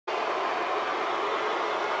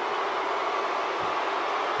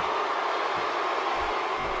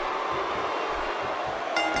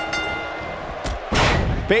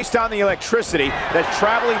Based on the electricity that's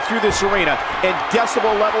traveling through this arena and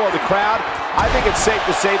decibel level of the crowd, I think it's safe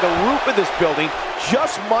to say the roof of this building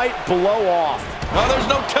just might blow off. Well, there's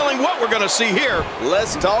no telling what we're going to see here.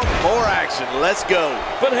 Let's talk more action. Let's go.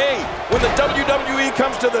 But hey, when the WWE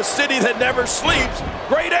comes to the city that never sleeps,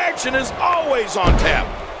 great action is always on tap.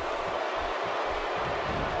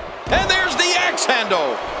 And there's the axe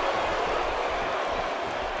handle.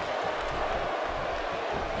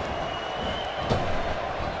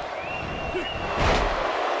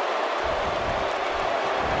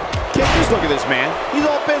 Just look at this man. He's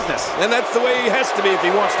all business. And that's the way he has to be if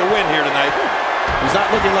he wants to win here tonight. He's not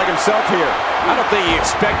looking like himself here. I don't think he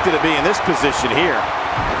expected to be in this position here.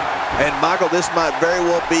 And Michael, this might very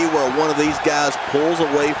well be where one of these guys pulls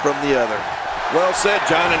away from the other. Well said,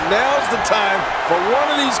 John, and now's the time for one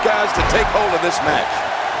of these guys to take hold of this match.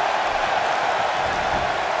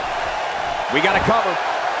 We got to cover.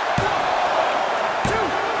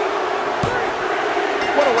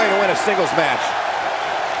 What a way to win a singles match.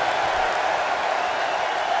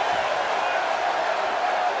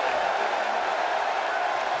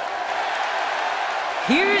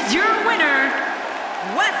 Here's your winner,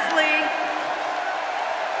 Wesley.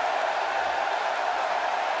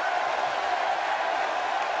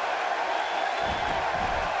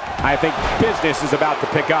 I think business is about to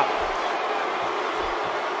pick up.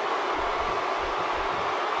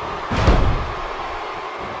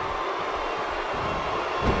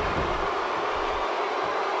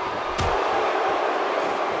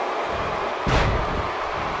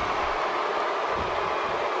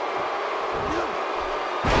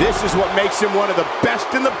 This is what makes him one of the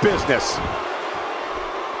best in the business.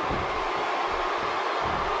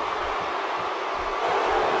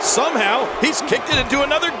 Somehow, he's kicked it into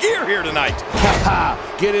another gear here tonight.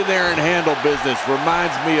 Get in there and handle business.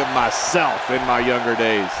 Reminds me of myself in my younger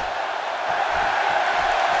days.